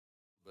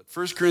But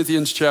 1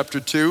 Corinthians chapter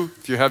 2,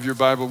 if you have your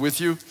Bible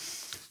with you,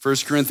 1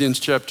 Corinthians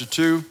chapter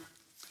 2,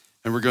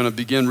 and we're going to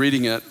begin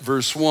reading at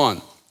verse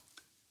 1.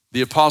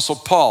 The Apostle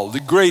Paul, the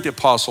great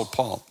Apostle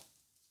Paul.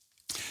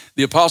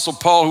 The Apostle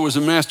Paul, who was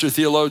a master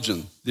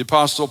theologian. The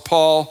Apostle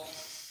Paul,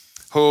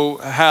 who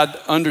had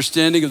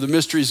understanding of the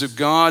mysteries of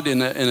God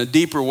in a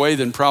deeper way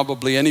than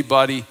probably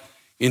anybody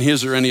in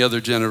his or any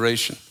other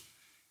generation.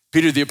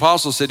 Peter the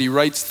Apostle said he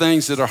writes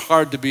things that are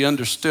hard to be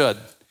understood.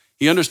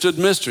 He understood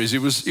mysteries. He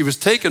was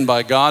taken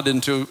by God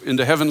into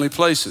heavenly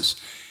places.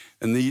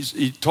 And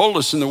he told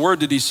us in the Word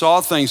that he saw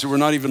things that were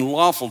not even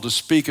lawful to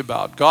speak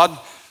about. God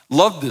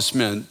loved this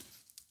man,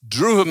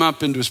 drew him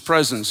up into his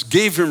presence,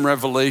 gave him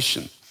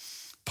revelation.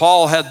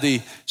 Paul had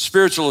the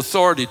spiritual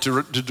authority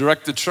to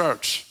direct the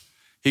church.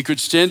 He could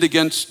stand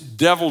against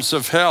devils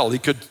of hell.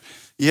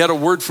 He had a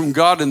word from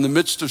God in the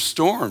midst of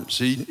storms.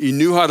 He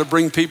knew how to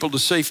bring people to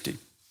safety.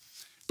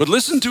 But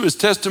listen to his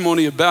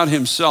testimony about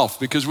himself,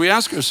 because we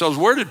ask ourselves,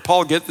 where did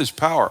Paul get this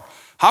power?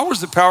 How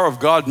was the power of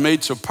God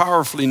made so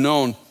powerfully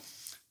known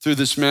through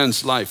this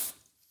man's life?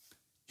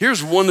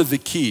 Here's one of the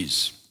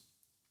keys.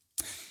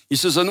 He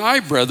says, "And I,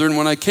 brethren,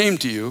 when I came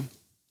to you,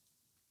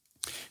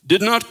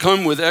 did not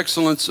come with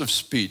excellence of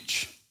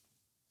speech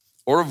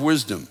or of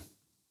wisdom,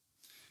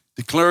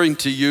 declaring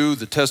to you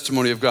the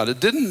testimony of God." It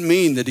didn't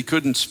mean that he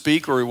couldn't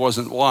speak or he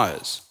wasn't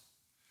wise.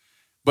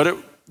 But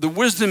the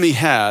wisdom he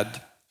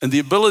had and the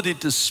ability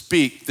to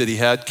speak that he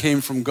had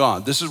came from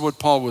God. This is what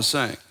Paul was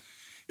saying.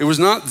 It was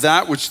not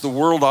that which the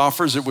world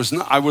offers.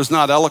 I was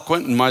not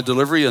eloquent in my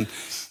delivery, and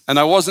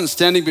I wasn't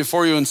standing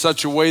before you in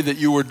such a way that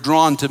you were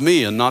drawn to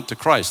me and not to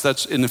Christ.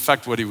 That's in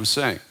effect what he was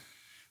saying.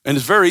 And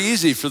it's very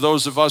easy for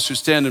those of us who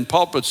stand in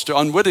pulpits to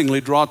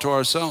unwittingly draw to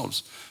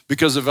ourselves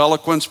because of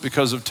eloquence,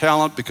 because of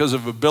talent, because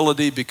of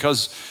ability,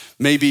 because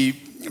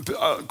maybe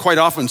quite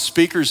often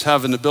speakers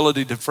have an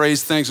ability to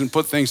phrase things and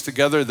put things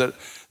together that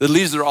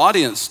leaves their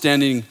audience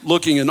standing,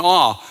 looking in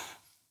awe.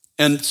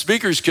 And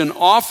speakers can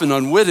often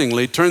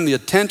unwittingly turn the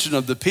attention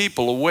of the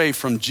people away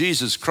from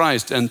Jesus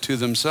Christ and to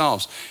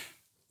themselves.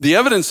 The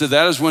evidence of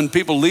that is when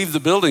people leave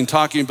the building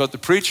talking about the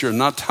preacher and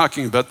not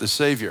talking about the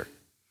Savior.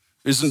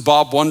 Isn't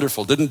Bob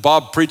wonderful? Didn't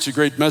Bob preach a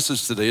great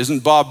message today? Isn't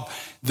Bob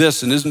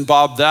this and isn't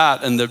Bob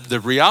that? And the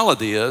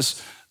reality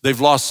is they've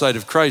lost sight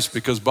of Christ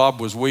because Bob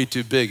was way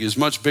too big. He's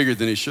much bigger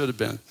than he should have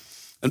been.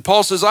 And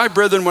Paul says, "I,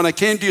 brethren, when I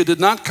came to you, did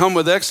not come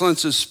with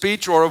excellence of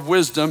speech or of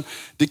wisdom,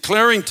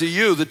 declaring to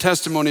you the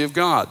testimony of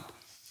God.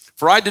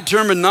 For I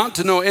determined not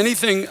to know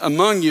anything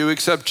among you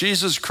except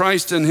Jesus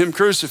Christ and him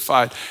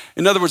crucified."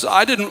 In other words,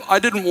 I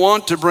didn't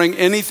want to bring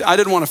anything. I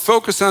didn't want to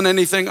focus on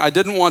anything. I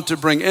didn't want to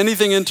bring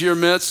anything into your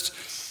midst,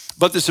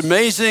 but this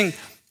amazing,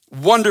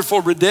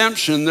 wonderful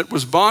redemption that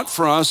was bought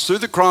for us through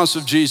the cross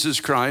of Jesus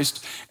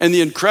Christ and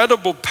the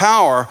incredible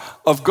power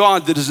of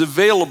God that is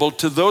available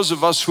to those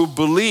of us who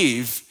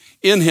believe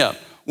in him.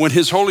 When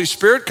his Holy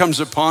Spirit comes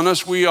upon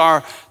us, we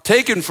are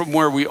taken from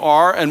where we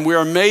are and we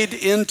are made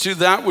into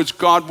that which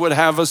God would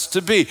have us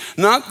to be.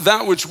 Not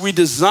that which we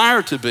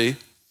desire to be,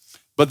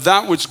 but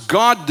that which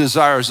God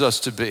desires us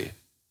to be.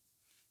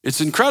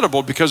 It's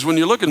incredible because when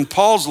you look in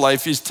Paul's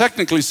life, he's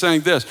technically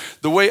saying this: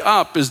 the way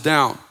up is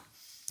down.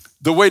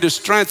 The way to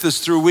strength is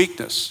through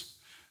weakness.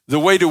 The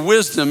way to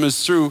wisdom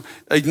is through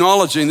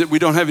acknowledging that we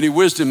don't have any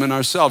wisdom in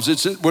ourselves.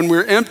 It's when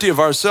we're empty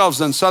of ourselves,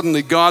 then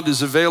suddenly God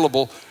is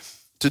available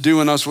to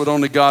do in us what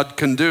only God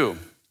can do.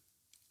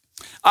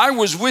 "I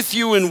was with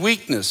you in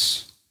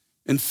weakness,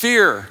 in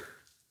fear,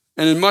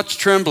 and in much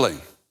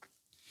trembling.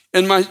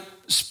 And my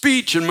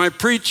speech and my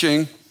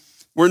preaching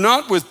were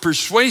not with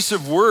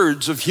persuasive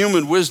words of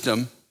human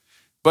wisdom,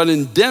 but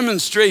in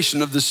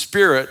demonstration of the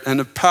Spirit and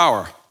of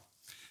power,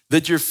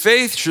 that your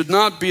faith should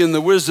not be in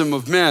the wisdom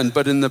of men,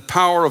 but in the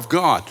power of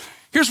God."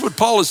 Here's what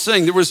Paul is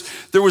saying.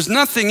 There was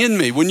nothing in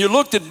me. When you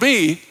looked at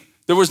me,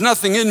 there was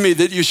nothing in me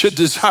that you should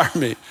desire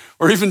me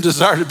or even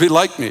desire to be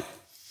like me.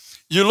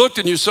 You looked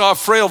and you saw a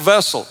frail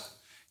vessel.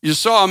 You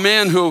saw a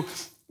man who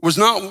was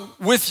not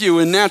with you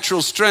in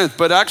natural strength,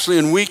 but actually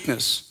in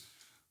weakness,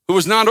 who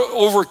was not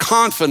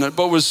overconfident,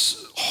 but was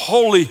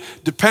wholly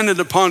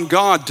dependent upon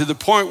God to the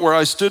point where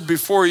I stood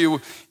before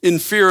you in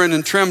fear and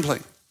in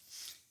trembling.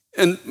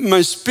 And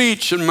my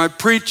speech and my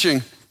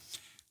preaching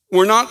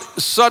were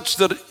not such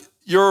that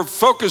your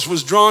focus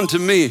was drawn to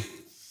me,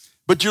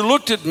 but you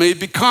looked at me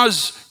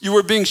because you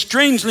were being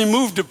strangely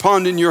moved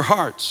upon in your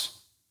hearts.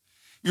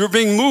 You were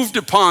being moved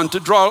upon to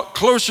draw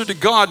closer to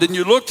God, and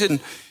you looked and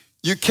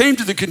you came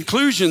to the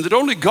conclusion that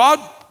only God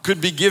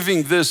could be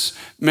giving this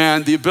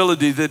man the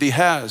ability that he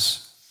has.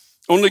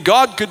 Only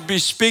God could be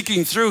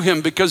speaking through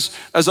him, because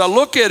as I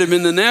look at him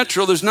in the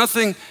natural, there's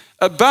nothing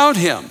about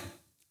him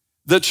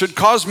that should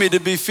cause me to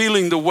be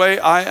feeling the way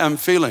I am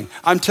feeling.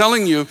 I'm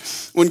telling you,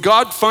 when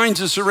God finds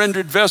a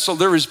surrendered vessel,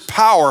 there is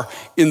power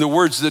in the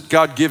words that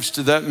God gives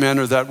to that man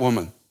or that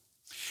woman.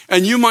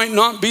 And you might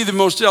not be the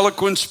most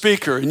eloquent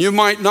speaker, and you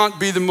might not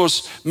be the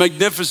most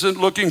magnificent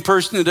looking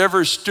person that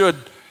ever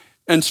stood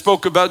and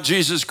spoke about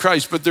Jesus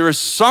Christ, but there is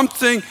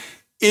something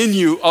in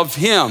you of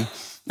him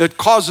that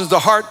causes the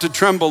heart to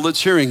tremble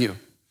that's hearing you.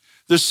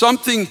 There's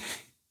something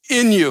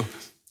in you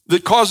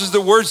that causes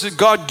the words that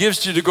God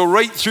gives you to go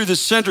right through the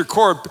center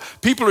core.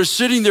 People are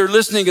sitting there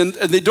listening and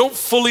they don't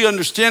fully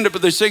understand it,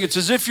 but they're saying it's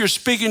as if you're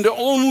speaking to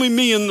only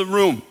me in the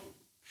room.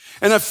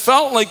 And I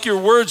felt like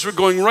your words were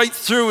going right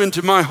through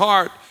into my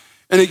heart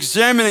and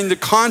examining the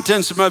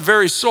contents of my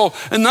very soul,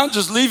 and not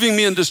just leaving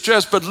me in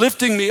distress, but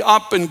lifting me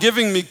up and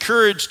giving me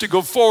courage to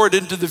go forward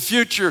into the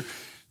future,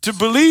 to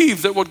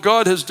believe that what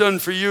God has done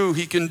for you,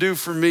 he can do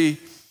for me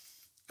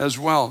as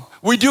well.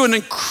 We do an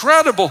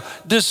incredible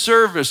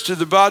disservice to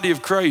the body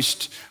of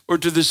Christ or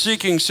to the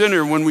seeking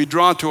sinner when we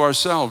draw to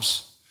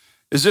ourselves,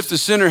 as if the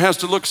sinner has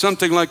to look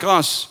something like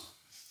us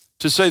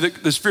to say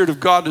that the Spirit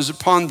of God is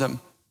upon them.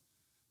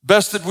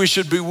 Best that we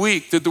should be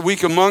weak, that the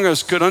weak among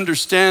us could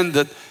understand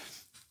that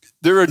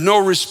there are no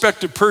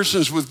respect of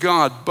persons with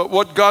God, but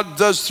what God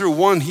does through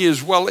one, he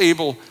is well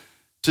able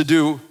to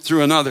do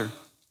through another.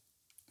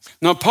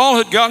 Now, Paul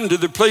had gotten to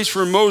the place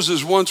where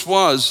Moses once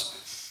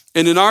was,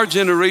 and in our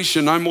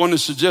generation, I want to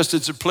suggest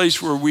it's a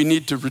place where we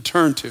need to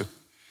return to.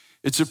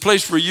 It's a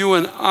place where you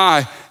and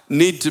I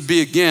need to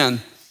be again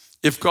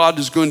if God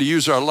is going to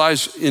use our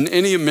lives in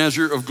any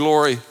measure of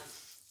glory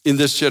in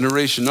this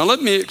generation. Now,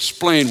 let me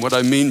explain what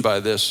I mean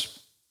by this.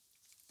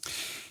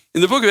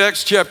 In the book of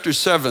Acts chapter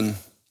 7,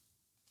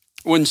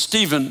 when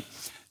Stephen,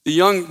 the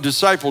young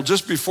disciple,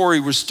 just before he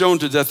was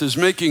stoned to death, is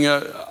making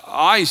a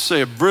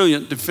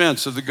brilliant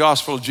defense of the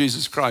gospel of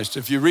Jesus Christ.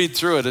 If you read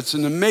through it, it's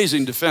an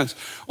amazing defense.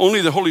 Only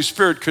the Holy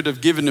Spirit could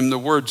have given him the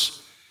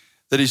words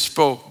that he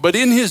spoke. But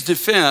in his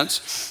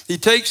defense, he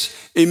takes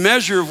a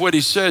measure of what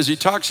he says. He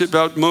talks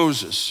about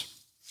Moses.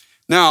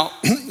 Now,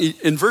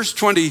 in verse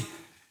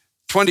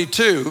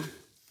 22,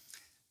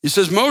 he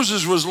says,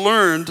 Moses was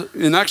learned,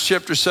 in Acts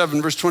chapter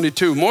 7, verse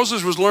 22,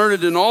 Moses was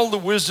learned in all the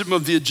wisdom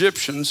of the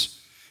Egyptians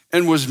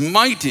and was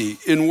mighty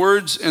in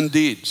words and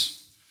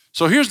deeds.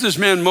 So here's this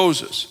man,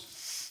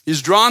 Moses.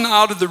 He's drawn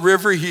out of the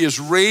river. He is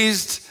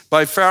raised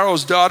by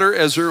Pharaoh's daughter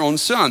as her own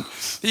son.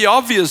 He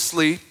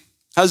obviously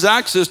has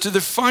access to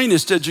the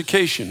finest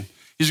education.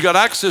 He's got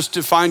access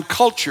to fine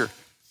culture.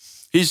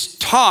 He's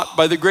taught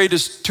by the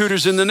greatest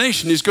tutors in the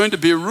nation. He's going to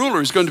be a ruler.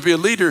 He's going to be a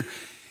leader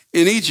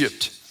in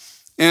Egypt.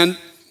 And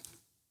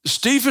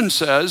Stephen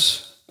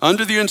says,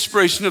 under the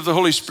inspiration of the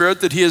Holy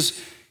Spirit, that he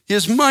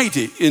is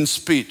mighty in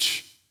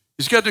speech.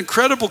 He's got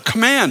incredible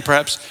command.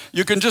 Perhaps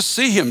you can just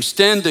see him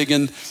standing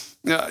and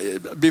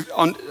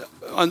on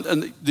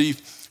the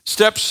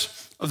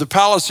steps of the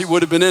palace he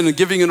would have been in and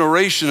giving an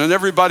oration, and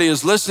everybody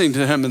is listening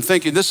to him and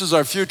thinking, this is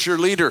our future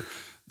leader.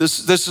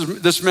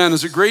 This man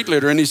is a great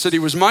leader. And he said he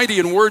was mighty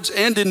in words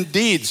and in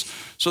deeds.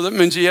 So that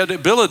means he had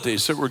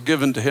abilities that were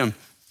given to him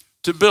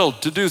to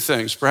build, to do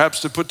things,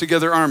 perhaps to put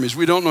together armies.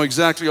 We don't know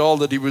exactly all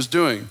that he was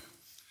doing.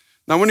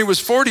 Now, when he was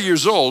 40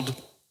 years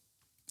old,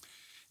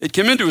 it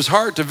came into his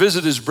heart to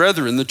visit his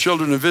brethren, the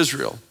children of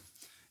Israel.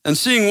 And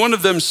seeing one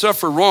of them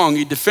suffer wrong,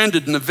 he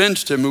defended and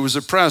avenged him who was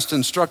oppressed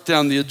and struck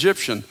down the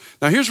Egyptian.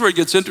 Now, here's where it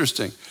gets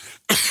interesting.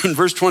 In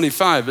verse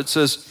 25, it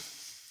says,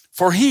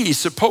 for he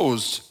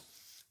supposed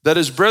that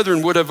his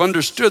brethren would have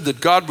understood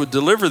that God would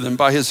deliver them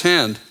by his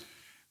hand,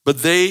 but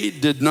they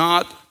did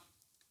not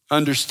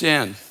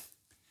understand.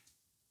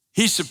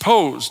 He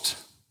supposed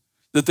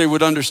that they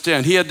would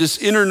understand. He had this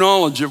inner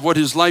knowledge of what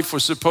his life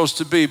was supposed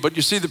to be. But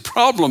you see, the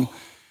problem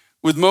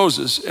with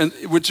Moses, and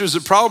which is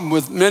a problem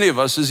with many of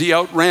us, is he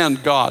outran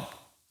God.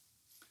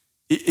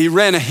 He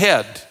ran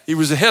ahead. He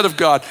was ahead of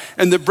God.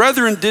 And the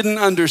brethren didn't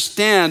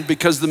understand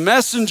because the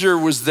messenger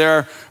was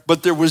there,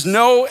 but there was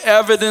no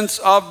evidence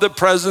of the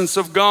presence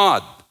of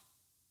God.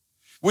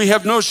 We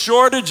have no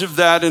shortage of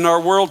that in our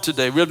world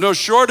today. We have no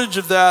shortage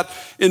of that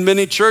in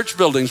many church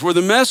buildings where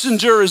the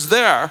messenger is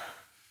there.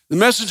 The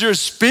messenger is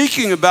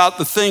speaking about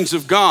the things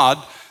of God.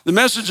 The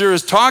messenger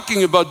is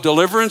talking about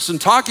deliverance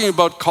and talking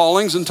about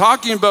callings and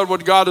talking about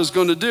what God is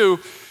going to do.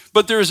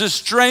 But there is a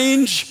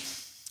strange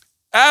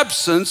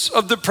absence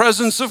of the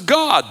presence of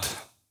God.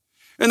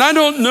 And I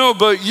don't know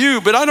about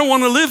you, but I don't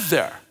want to live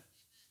there.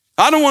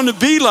 I don't want to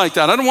be like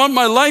that. I don't want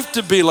my life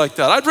to be like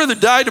that. I'd rather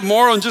die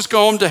tomorrow and just go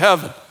home to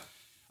heaven.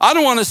 I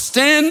don't want to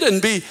stand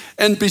and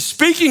be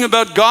speaking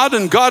about God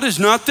and God is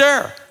not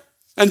there.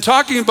 And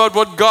talking about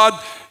what God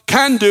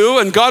can do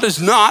and God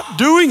is not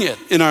doing it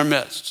in our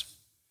midst.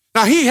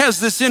 Now he has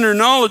this inner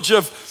knowledge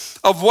of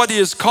what he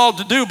is called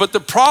to do, but the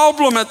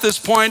problem at this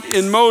point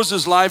in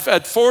Moses' life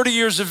at 40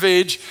 years of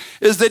age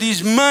is that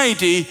he's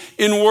mighty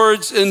in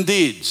words and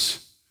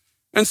deeds.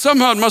 And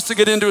somehow it must have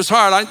got into his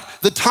heart.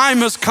 The time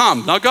has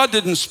come. Now God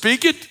didn't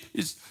speak it.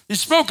 He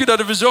spoke it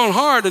out of his own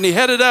heart and he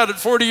headed out at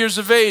 40 years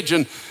of age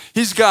and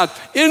he's got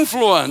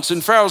influence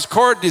in Pharaoh's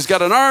court. He's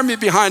got an army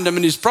behind him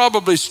and he's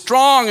probably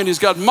strong and he's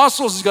got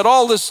muscles. He's got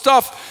all this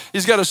stuff.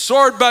 He's got a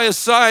sword by his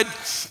side.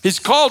 He's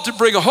called to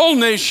bring a whole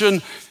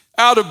nation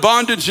out of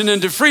bondage and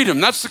into freedom.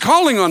 That's the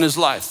calling on his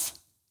life.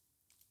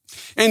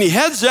 And he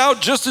heads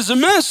out just as a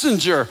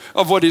messenger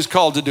of what he's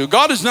called to do.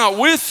 God is not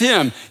with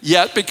him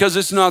yet because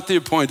it's not the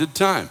appointed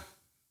time.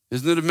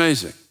 Isn't it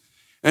amazing?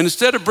 And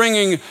instead of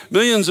bringing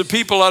millions of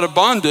people out of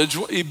bondage,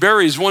 he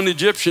buries one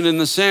Egyptian in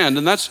the sand.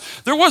 And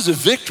there was a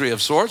victory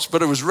of sorts,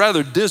 but it was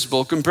rather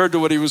dismal compared to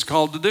what he was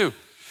called to do.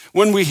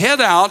 When we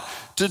head out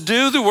to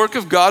do the work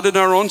of God in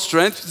our own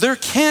strength, there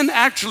can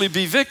actually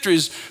be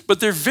victories, but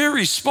they're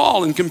very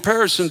small in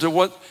comparison to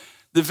what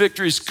the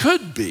victories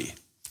could be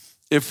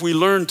if we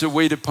learn to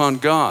wait upon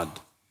God.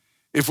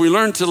 If we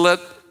learn to let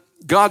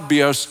God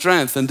be our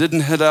strength and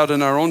didn't head out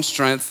in our own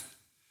strength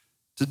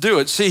to do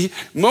it. See,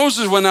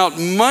 Moses went out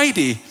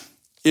mighty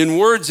in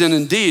words and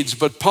in deeds,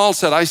 but Paul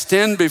said, I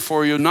stand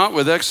before you not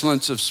with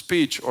excellence of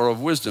speech or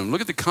of wisdom.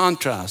 Look at the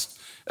contrast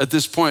at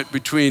this point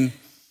between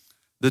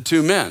the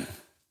two men.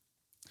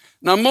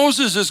 Now,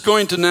 Moses is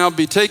going to now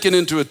be taken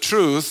into a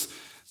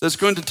truth that's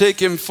going to take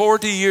him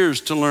 40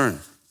 years to learn.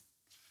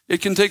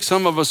 It can take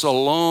some of us a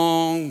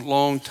long,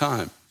 long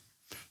time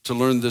to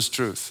learn this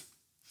truth,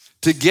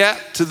 to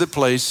get to the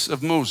place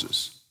of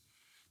Moses.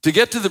 To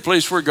get to the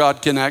place where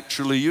God can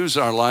actually use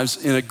our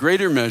lives in a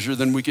greater measure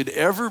than we could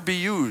ever be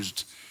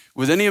used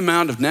with any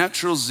amount of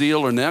natural zeal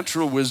or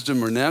natural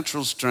wisdom or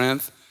natural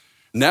strength,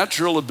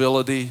 natural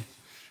ability,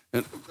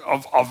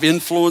 of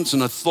influence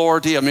and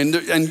authority. I mean,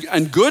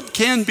 and good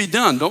can be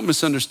done, don't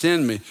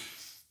misunderstand me.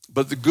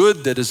 But the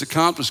good that is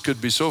accomplished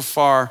could be so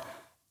far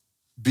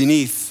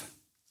beneath.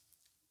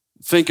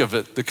 Think of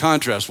it, the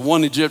contrast,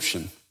 one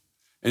Egyptian,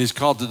 and he's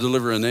called to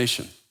deliver a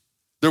nation.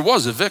 There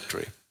was a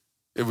victory.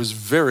 It was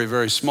very,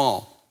 very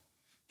small.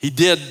 He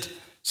did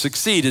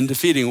succeed in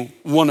defeating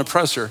one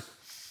oppressor,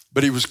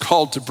 but he was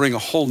called to bring a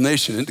whole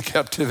nation into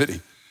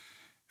captivity.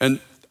 And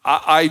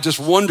I just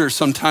wonder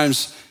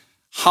sometimes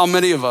how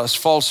many of us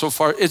fall so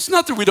far. It's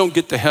not that we don't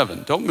get to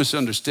heaven. Don't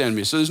misunderstand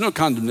me. So there's no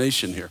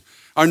condemnation here.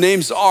 Our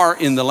names are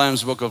in the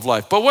Lamb's Book of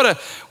Life. But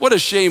what a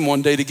shame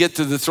one day to get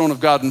to the throne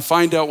of God and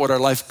find out what our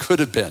life could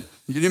have been.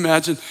 Can you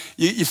imagine?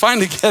 You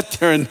finally get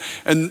there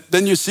and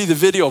then you see the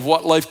video of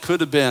what life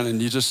could have been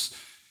and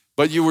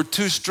but you were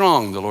too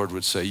strong, the Lord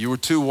would say. You were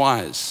too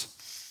wise.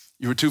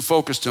 You were too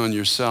focused on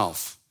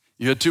yourself.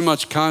 You had too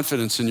much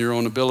confidence in your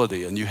own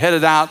ability, and you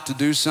headed out to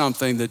do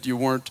something that you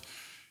weren't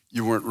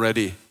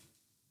ready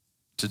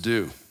to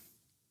do.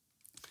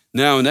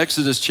 Now in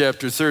Exodus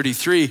chapter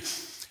 33,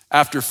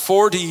 after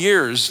 40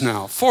 years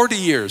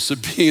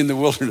of being in the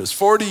wilderness,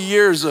 40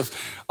 years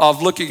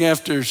of looking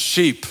after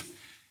sheep,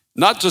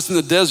 not just in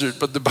the desert,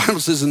 but the Bible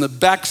says in the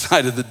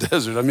backside of the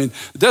desert. I mean,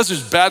 the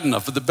desert's bad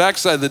enough, but the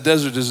backside of the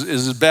desert is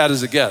as bad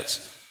as it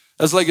gets.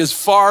 That's like as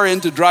far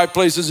into dry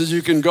places as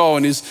you can go.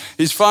 And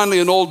he's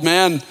finally an old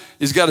man.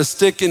 He's got a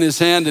stick in his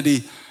hand,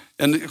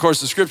 and of course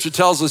the scripture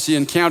tells us he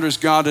encounters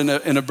God in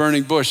a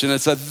burning bush. And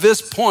it's at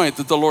this point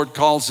that the Lord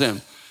calls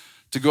him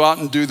to go out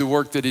and do the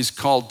work that he's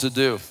called to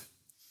do.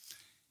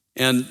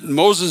 And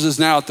Moses is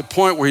now at the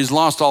point where he's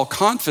lost all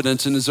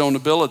confidence in his own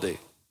ability.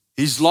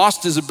 He's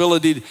lost his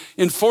ability.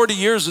 In 40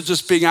 years of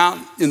just being out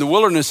in the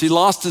wilderness, he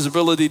lost his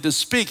ability to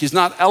speak. He's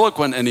not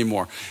eloquent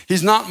anymore.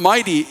 He's not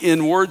mighty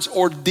in words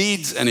or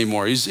deeds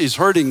anymore. He's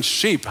herding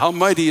sheep. How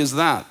mighty is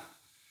that?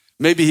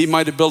 Maybe he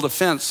might have built a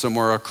fence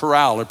somewhere, a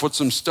corral, or put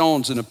some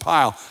stones in a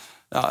pile.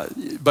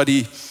 But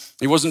he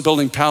wasn't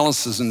building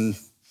palaces and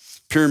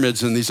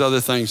pyramids and these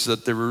other things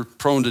that they were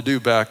prone to do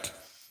back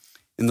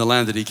in the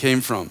land that he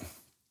came from.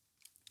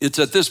 It's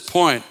at this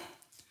point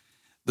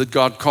that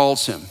God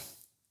calls him.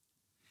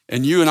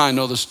 And you and I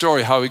know the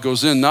story, how he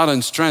goes in, not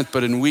in strength,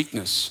 but in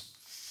weakness.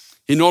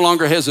 He no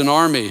longer has an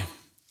army.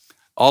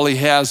 All he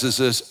has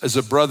is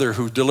a brother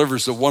who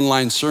delivers a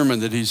one-line sermon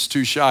that he's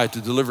too shy to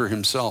deliver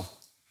himself.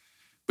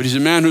 But he's a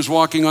man who's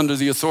walking under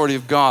the authority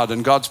of God,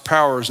 and God's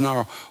power is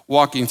now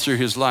walking through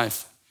his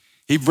life.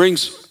 He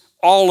brings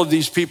all of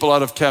these people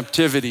out of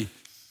captivity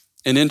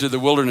and into the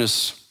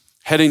wilderness,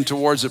 heading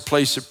towards a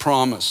place of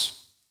promise.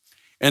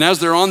 And as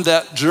they're on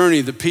that journey,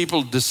 the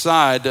people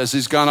decide, as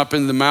he's gone up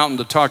into the mountain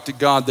to talk to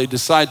God, they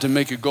decide to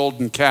make a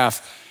golden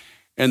calf.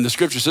 And the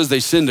scripture says they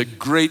sinned a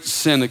great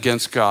sin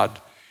against God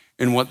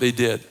in what they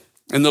did.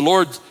 And the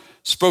Lord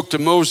spoke to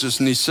Moses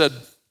and he said,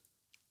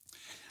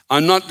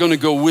 I'm not going to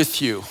go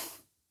with you,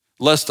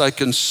 lest I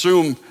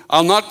consume.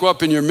 I'll not go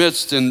up in your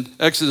midst. In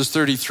Exodus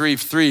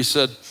 33:3 he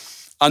said,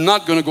 I'm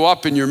not going to go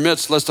up in your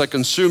midst, lest I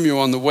consume you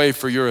on the way,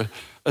 for you're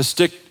a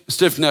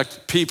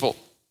stiff-necked people.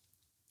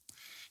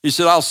 He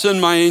said, I'll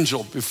send my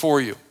angel before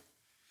you.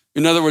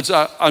 In other words,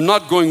 I'm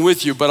not going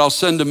with you, but I'll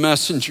send a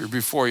messenger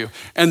before you.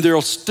 And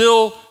there'll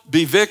still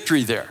be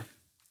victory there.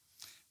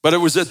 But it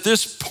was at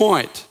this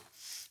point,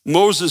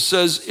 Moses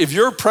says, if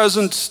your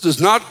presence does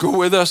not go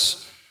with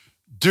us,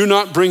 do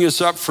not bring us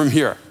up from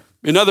here.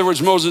 In other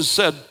words, Moses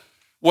said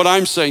what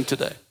I'm saying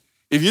today.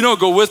 If you don't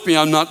go with me,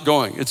 I'm not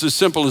going. It's as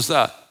simple as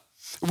that.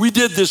 We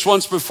did this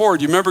once before.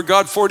 Do you remember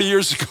God 40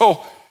 years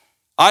ago?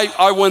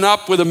 I went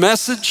up with a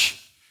message.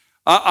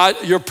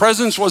 Your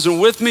presence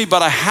wasn't with me,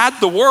 but I had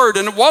the word,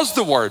 and it was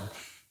the word.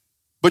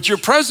 But your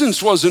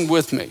presence wasn't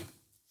with me.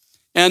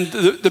 And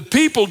the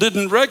people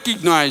didn't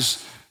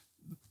recognize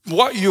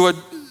what you had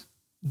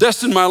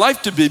destined my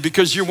life to be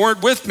because you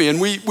weren't with me.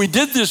 And we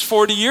did this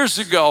 40 years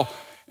ago,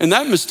 and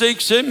that mistake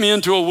sent me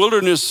into a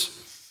wilderness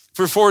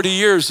for 40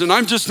 years, and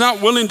I'm just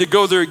not willing to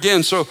go there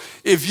again. So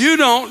if you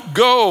don't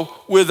go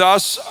with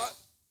us,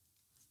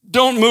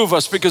 don't move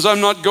us, because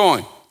I'm not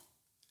going.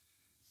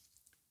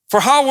 For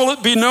how will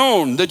it be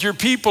known that your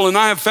people and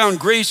I have found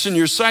grace in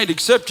your sight,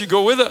 except you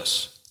go with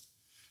us?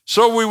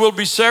 So we will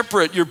be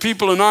separate, your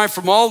people and I,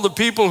 from all the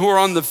people who are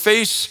on the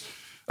face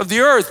of the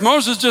earth.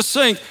 Moses just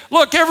saying,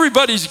 look,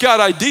 everybody's got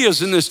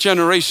ideas in this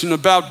generation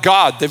about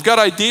God. They've got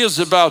ideas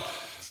about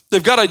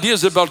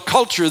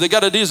culture. They've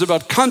got ideas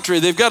about country.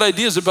 They've got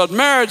ideas about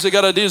marriage. They've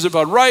got ideas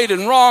about right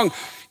and wrong,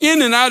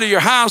 in and out of your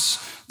house.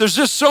 There's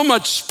just so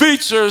much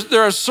speech.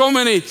 There are so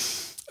many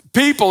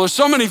people. There's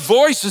so many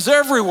voices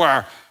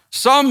everywhere.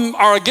 Some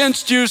are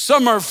against you.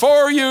 Some are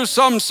for you.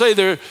 Some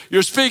say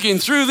you're speaking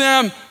through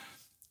them.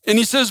 And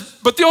he says,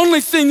 but the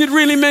only thing that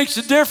really makes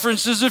a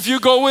difference is if you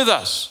go with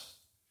us.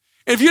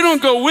 If you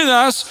don't go with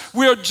us,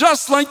 we are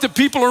just like the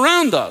people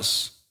around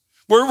us.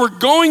 We're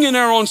going in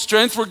our own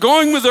strength. We're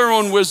going with our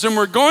own wisdom.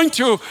 We're going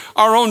to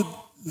our own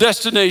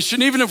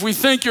destination, even if we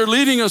think you're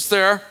leading us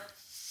there.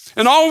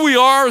 And all we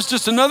are is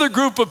just another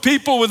group of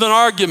people with an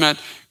argument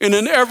in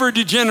an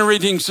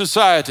ever-degenerating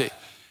society.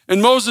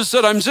 And Moses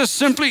said, I'm just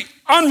simply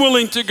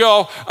unwilling to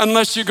go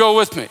unless you go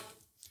with me.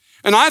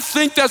 And I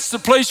think that's the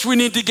place we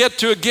need to get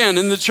to again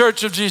in the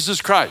Church of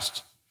Jesus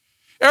Christ.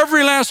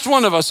 Every last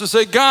one of us to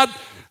say, God,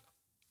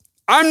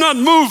 I'm not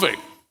moving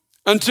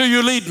until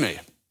you lead me.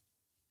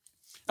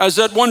 As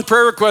that one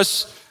prayer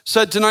request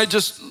said tonight,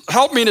 just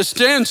help me to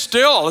stand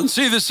still and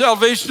see the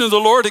salvation of the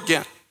Lord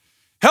again.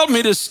 Help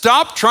me to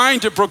stop trying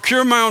to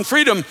procure my own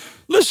freedom.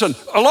 Listen,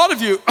 a lot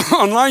of you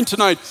online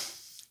tonight,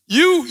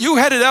 you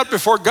had it out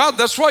before God.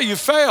 That's why you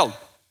failed.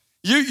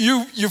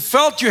 You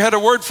felt you had a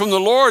word from the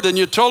Lord, and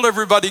you told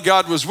everybody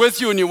God was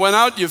with you, and you went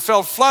out, you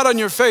fell flat on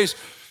your face,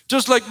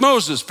 just like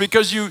Moses,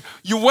 because you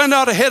went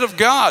out ahead of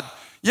God.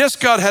 Yes,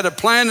 God had a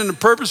plan and a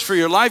purpose for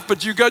your life,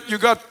 but you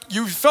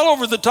fell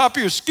over the top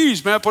of your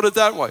skis, may I put it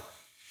that way.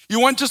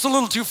 You went just a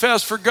little too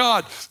fast for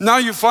God. Now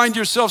you find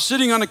yourself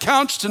sitting on a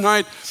couch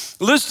tonight,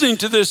 listening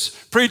to this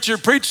preacher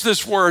preach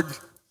this word,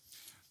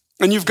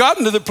 and you've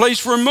gotten to the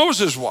place where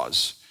Moses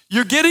was.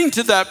 You're getting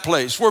to that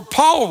place where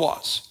Paul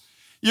was.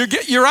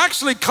 You're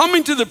actually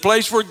coming to the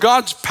place where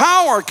God's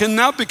power can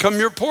now become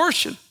your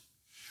portion.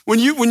 When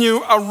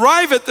you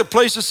arrive at the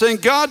place of saying,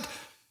 God,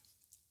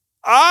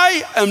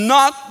 I am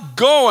not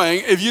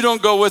going if you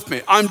don't go with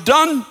me. I'm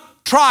done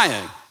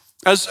trying.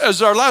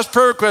 As our last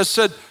prayer request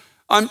said,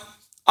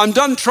 I'm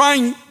done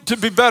trying to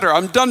be better.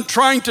 I'm done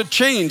trying to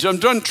change. I'm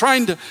done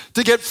trying to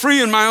get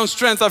free in my own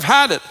strength. I've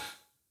had it.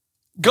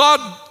 God,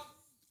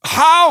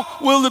 how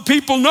will the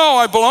people know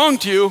I belong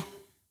to you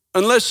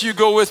unless you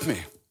go with me?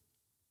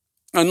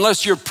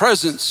 Unless your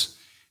presence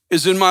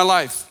is in my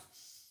life.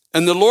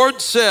 And the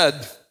Lord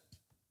said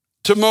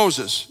to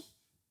Moses,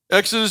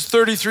 Exodus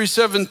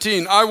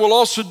 33:17, I will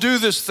also do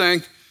this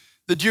thing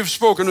that you've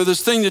spoken, or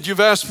this thing that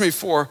you've asked me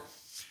for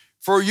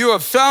you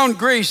have found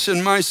grace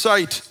in my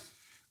sight,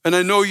 and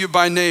I know you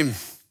by name.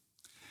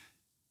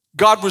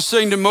 God was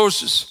saying to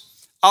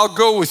Moses, I'll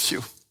go with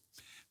you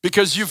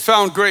because you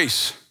found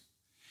grace.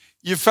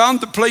 You found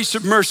the place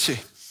of mercy.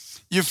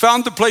 You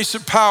found the place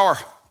of power.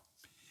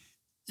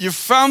 You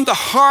found the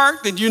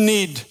heart that you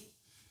need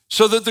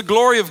so that the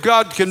glory of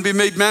God can be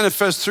made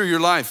manifest through your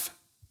life.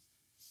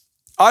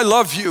 I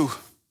love you,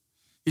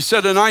 he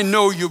said, and I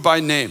know you by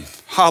name.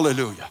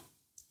 Hallelujah.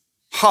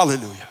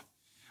 Hallelujah.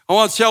 I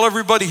want to tell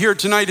everybody here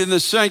tonight in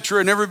this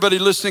sanctuary and everybody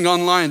listening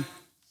online,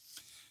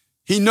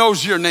 he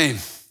knows your name,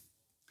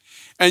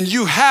 and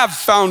you have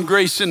found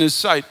grace in his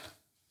sight.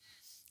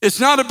 It's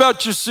not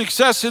about your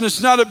success, and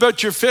it's not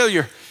about your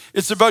failure.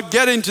 It's about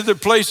getting to the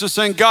place of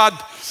saying, God,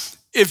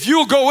 if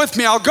you'll go with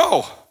me, I'll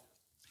go.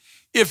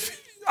 But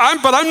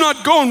I'm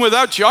not going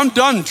without you. I'm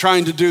done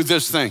trying to do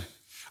this thing.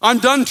 I'm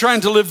done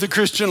trying to live the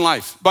Christian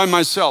life by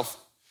myself.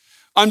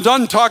 I'm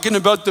done talking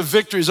about the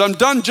victories. I'm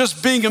done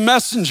just being a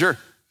messenger.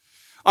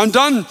 I'm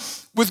done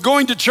with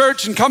going to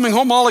church and coming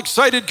home all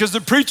excited because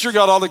the preacher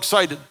got all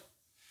excited.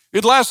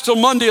 It lasts till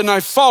Monday and I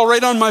fall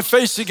right on my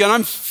face again.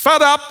 I'm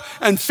fed up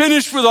and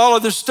finished with all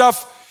of this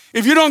stuff.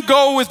 If you don't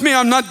go with me,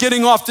 I'm not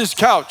getting off this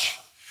couch.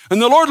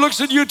 And the Lord looks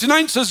at you tonight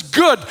and says,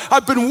 good,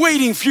 I've been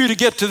waiting for you to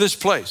get to this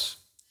place.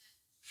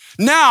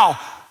 Now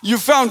you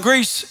found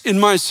grace in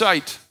my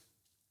sight.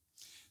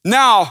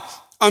 Now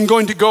I'm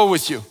going to go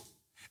with you.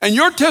 And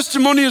your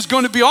testimony is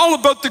going to be all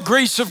about the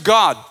grace of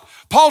God.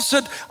 Paul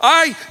said,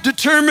 I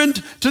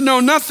determined to know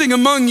nothing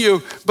among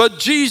you but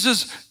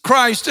Jesus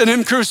Christ and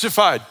him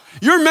crucified.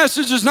 Your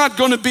message is not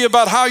going to be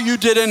about how you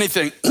did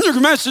anything. Your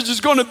message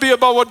is going to be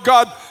about what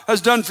God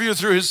has done for you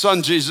through his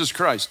son, Jesus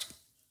Christ.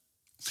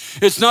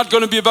 It's not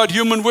going to be about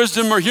human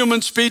wisdom or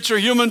human speech or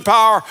human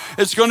power.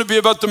 It's going to be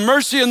about the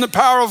mercy and the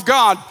power of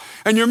God.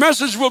 And your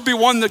message will be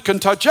one that can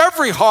touch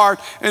every heart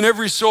and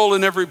every soul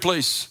in every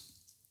place.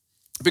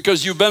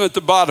 Because you've been at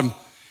the bottom.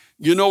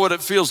 You know what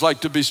it feels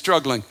like to be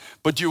struggling.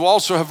 But you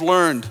also have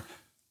learned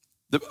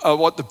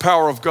what the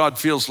power of God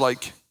feels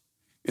like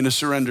in a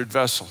surrendered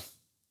vessel.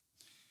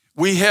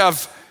 We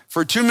have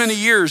For too many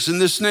years in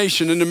this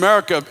nation, in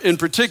America in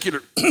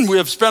particular, we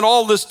have spent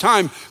all this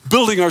time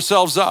building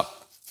ourselves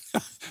up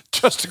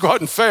just to go out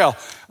and fail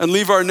and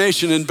leave our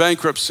nation in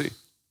bankruptcy.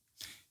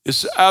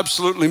 It's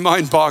absolutely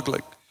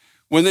mind-boggling.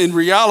 When in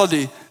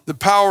reality, the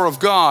power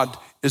of God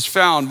is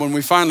found when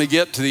we finally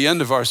get to the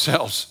end of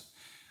ourselves.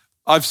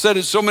 I've said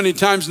it so many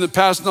times in the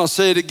past, and I'll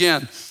say it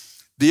again.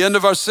 The end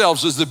of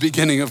ourselves is the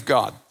beginning of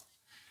God.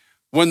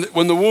 When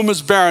the womb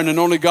is barren and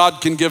only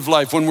God can give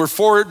life. When we're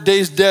 4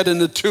 days dead in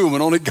the tomb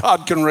and only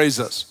God can raise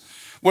us.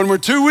 When we're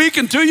too weak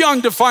and too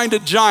young to find a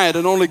giant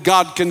and only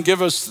God can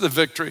give us the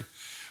victory.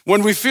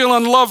 When we feel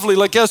unlovely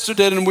like Esther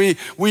did and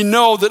we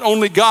know that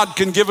only God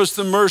can give us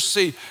the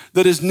mercy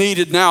that is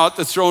needed now at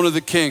the throne of the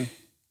King.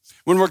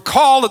 When we're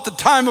called at the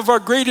time of our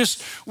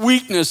greatest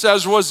weakness,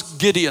 as was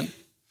Gideon,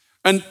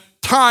 and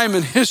time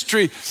and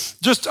history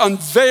just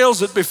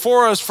unveils it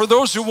before us for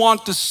those who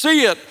want to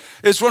see it.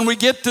 It's when we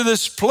get to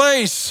this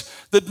place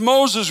that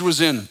Moses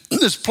was in,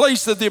 this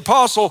place that the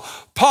Apostle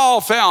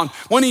Paul found.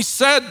 When he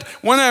said,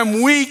 when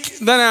I'm weak,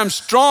 then I'm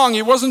strong,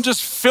 he wasn't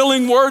just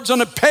filling words on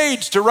a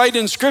page to write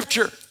in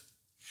Scripture.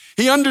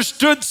 He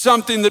understood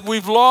something that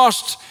we've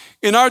lost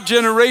in our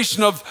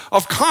generation of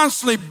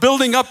constantly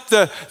building up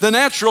the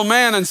natural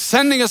man and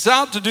sending us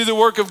out to do the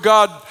work of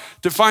God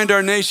to find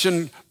our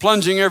nation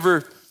plunging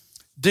ever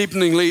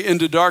deepeningly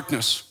into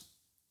darkness.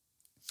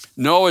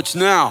 No, it's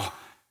now.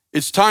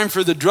 It's time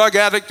for the drug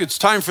addict. It's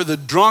time for the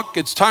drunk.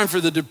 It's time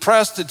for the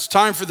depressed. It's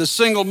time for the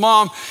single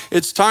mom.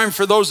 It's time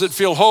for those that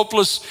feel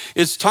hopeless.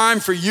 It's time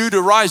for you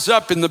to rise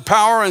up in the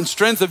power and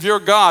strength of your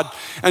God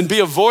and be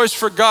a voice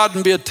for God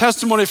and be a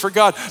testimony for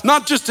God.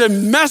 Not just a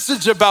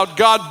message about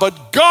God,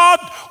 but God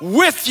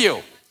with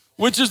you,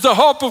 which is the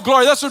hope of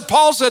glory. That's what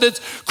Paul said. It's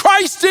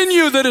Christ in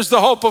you that is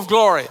the hope of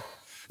glory.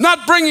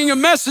 Not bringing a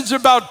message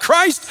about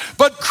Christ,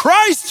 but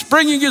Christ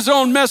bringing his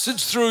own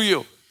message through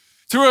you.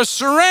 Through a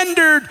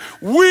surrendered,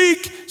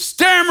 weak,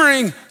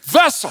 stammering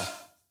vessel.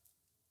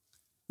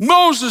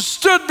 Moses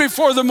stood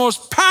before the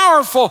most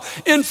powerful,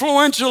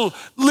 influential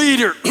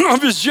leader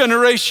of his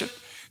generation.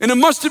 And it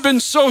must have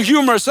been so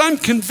humorous. I'm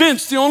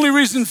convinced the only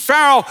reason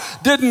Pharaoh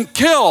didn't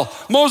kill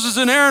Moses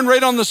and Aaron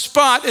right on the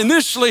spot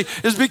initially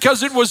is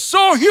because it was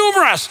so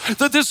humorous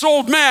that this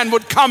old man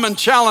would come and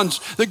challenge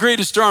the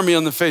greatest army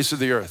on the face of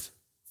the earth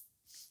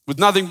with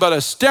nothing but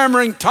a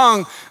stammering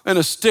tongue and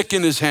a stick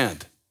in his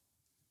hand.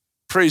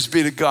 Praise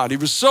be to God. He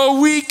was so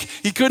weak,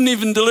 he couldn't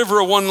even deliver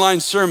a one-line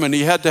sermon.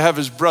 He had to have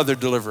his brother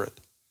deliver it.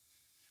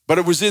 But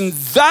it was in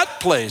that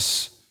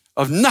place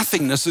of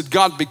nothingness that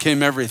God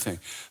became everything.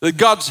 That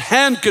God's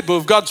hand could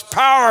move, God's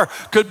power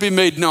could be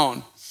made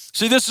known.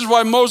 See, this is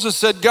why Moses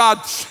said,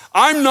 God,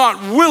 I'm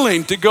not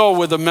willing to go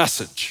with a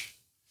message.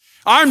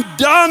 I'm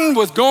done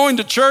with going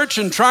to church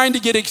and trying to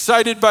get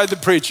excited by the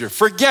preacher.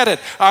 Forget it.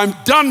 I'm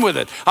done with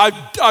it. I've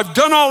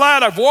done all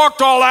that. I've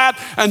walked all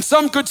that. And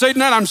some could say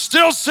tonight, I'm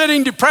still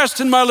sitting depressed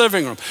in my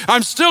living room.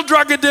 I'm still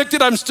drug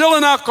addicted. I'm still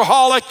an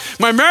alcoholic.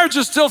 My marriage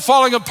is still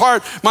falling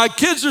apart. My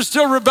kids are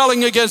still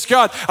rebelling against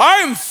God. I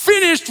am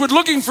finished with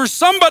looking for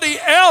somebody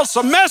else,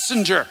 a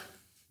messenger,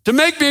 to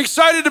make me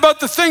excited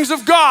about the things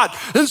of God.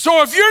 And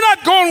so if you're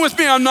not going with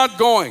me, I'm not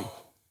going.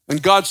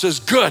 And God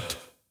says, good.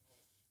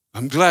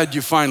 I'm glad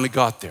you finally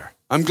got there.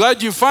 I'm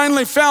glad you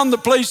finally found the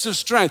place of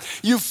strength.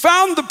 You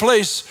found the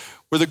place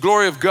where the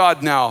glory of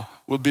God now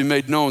will be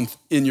made known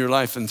in your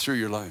life and through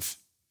your life.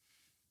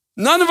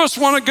 None of us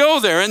want to go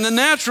there. In the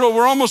natural,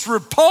 we're almost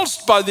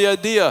repulsed by the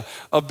idea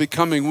of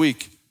becoming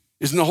weak.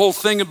 Isn't the whole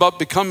thing about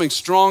becoming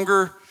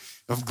stronger,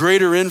 of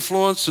greater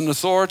influence and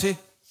authority?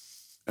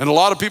 And a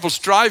lot of people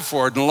strive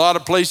for it, and a lot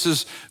of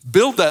places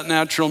build that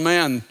natural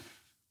man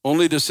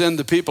only to send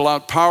the people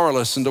out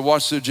powerless and to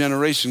watch their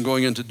generation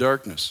going into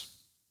darkness.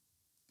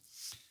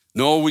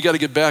 No, we got to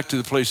get back to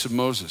the place of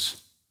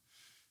Moses.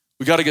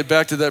 We got to get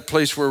back to that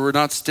place where we're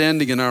not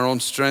standing in our own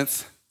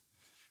strength.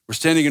 We're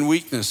standing in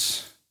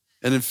weakness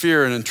and in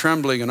fear and in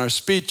trembling, and our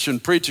speech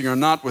and preaching are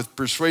not with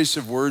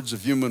persuasive words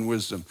of human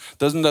wisdom.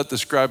 Doesn't that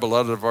describe a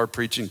lot of our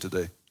preaching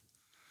today?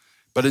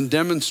 But in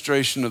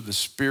demonstration of the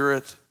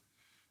Spirit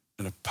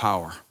and of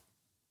power.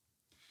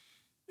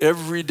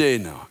 Every day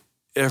now,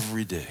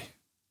 every day.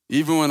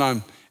 Even when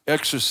I'm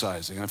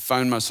exercising, I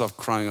find myself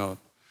crying out,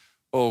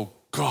 oh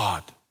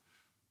God,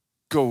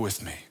 go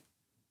with me.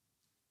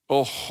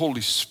 Oh Holy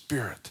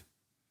Spirit,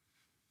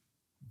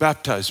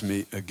 baptize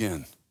me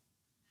again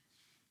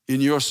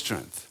in your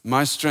strength.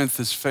 My strength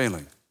is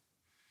failing,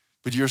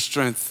 but your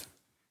strength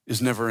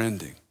is never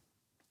ending.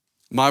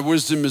 My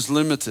wisdom is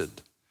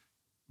limited,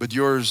 but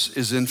yours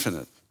is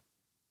infinite.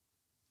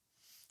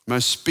 My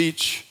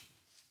speech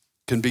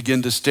can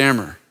begin to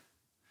stammer,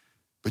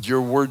 but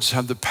your words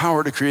have the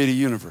power to create a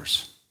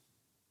universe.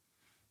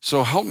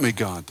 So help me,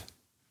 God,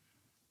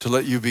 to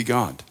let you be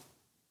God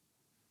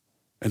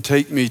and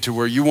take me to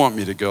where you want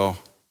me to go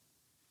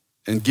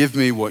and give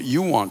me what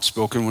you want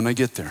spoken when I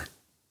get there.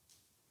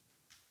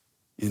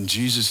 In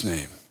Jesus'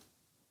 name.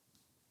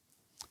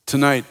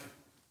 Tonight,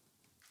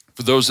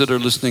 for those that are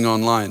listening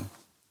online,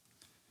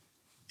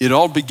 it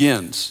all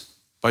begins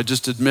by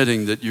just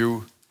admitting that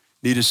you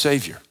need a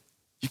Savior.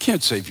 You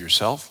can't save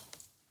yourself.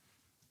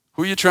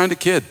 Who are you trying to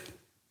kid?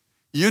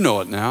 You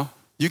know it now.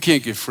 You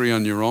can't get free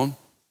on your own.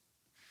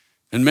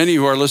 And many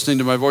who are listening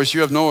to my voice,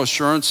 you have no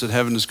assurance that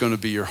heaven is going to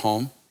be your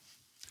home.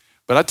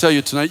 But I tell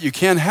you tonight, you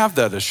can't have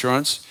that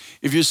assurance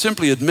if you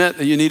simply admit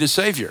that you need a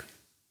Savior.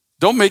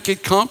 Don't make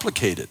it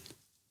complicated.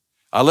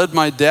 I led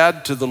my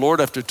dad to the Lord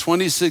after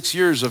 26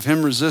 years of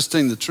him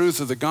resisting the truth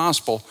of the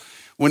gospel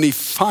when he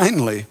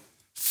finally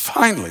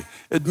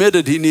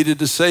admitted he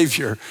needed a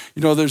Savior.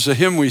 You know, there's a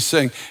hymn we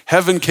sing,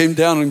 heaven came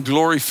down and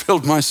glory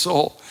filled my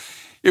soul.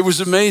 It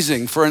was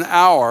amazing for an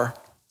hour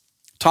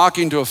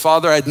talking to a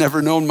father I'd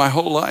never known my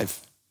whole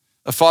life,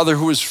 a father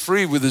who was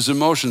free with his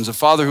emotions, a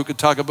father who could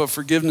talk about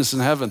forgiveness in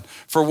heaven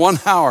for 1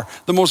 hour,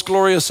 the most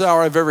glorious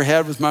hour I've ever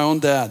had with my own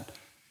dad.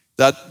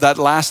 That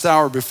last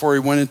hour before he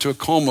went into a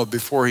coma,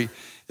 before he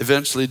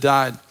eventually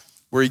died,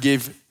 where he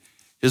gave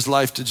his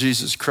life to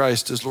Jesus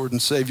Christ as Lord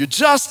and Savior.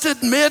 Just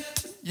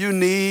admit you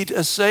need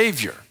a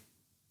Savior.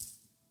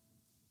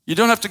 You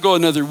don't have to go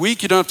another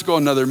week. You don't have to go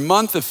another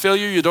month of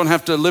failure. You don't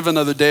have to live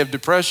another day of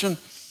depression.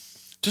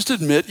 Just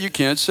admit you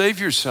can't save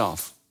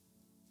yourself.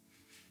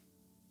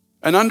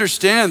 And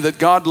understand that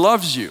God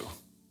loves you.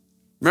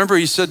 Remember,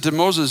 he said to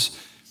Moses,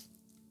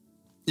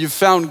 you've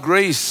found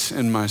grace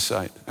in my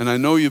sight, and I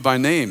know you by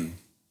name.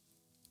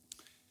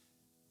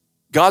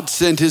 God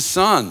sent his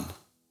son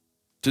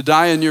to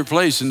die in your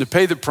place and to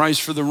pay the price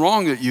for the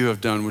wrong that you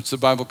have done, which the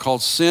Bible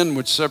calls sin,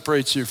 which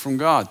separates you from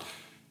God.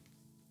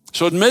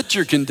 So admit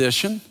your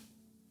condition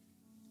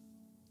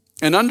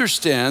and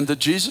understand that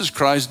Jesus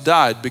Christ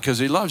died because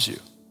he loves you.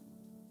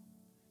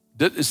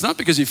 It's not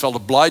because he felt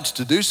obliged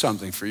to do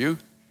something for you.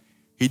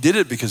 He did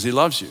it because he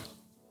loves you.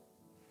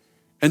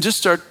 And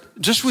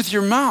just with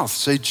your mouth,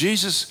 say,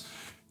 Jesus,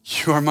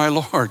 you are my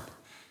Lord.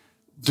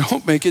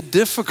 Don't make it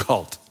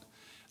difficult.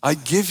 I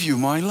give you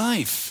my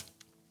life.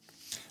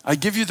 I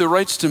give you the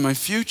rights to my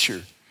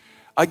future.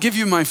 I give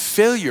you my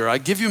failure. I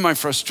give you my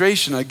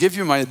frustration. I give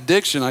you my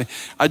addiction.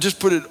 I just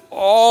put it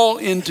all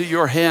into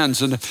your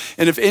hands. And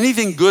if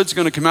anything good's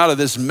going to come out of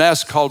this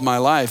mess called my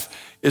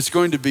life, it's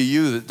going to be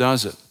you that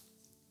does it.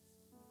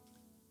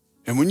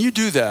 And when you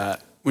do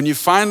that, when you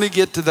finally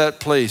get to that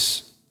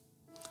place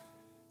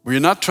where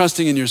you're not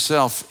trusting in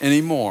yourself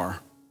anymore,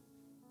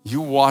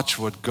 you watch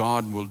what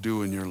God will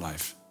do in your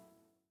life.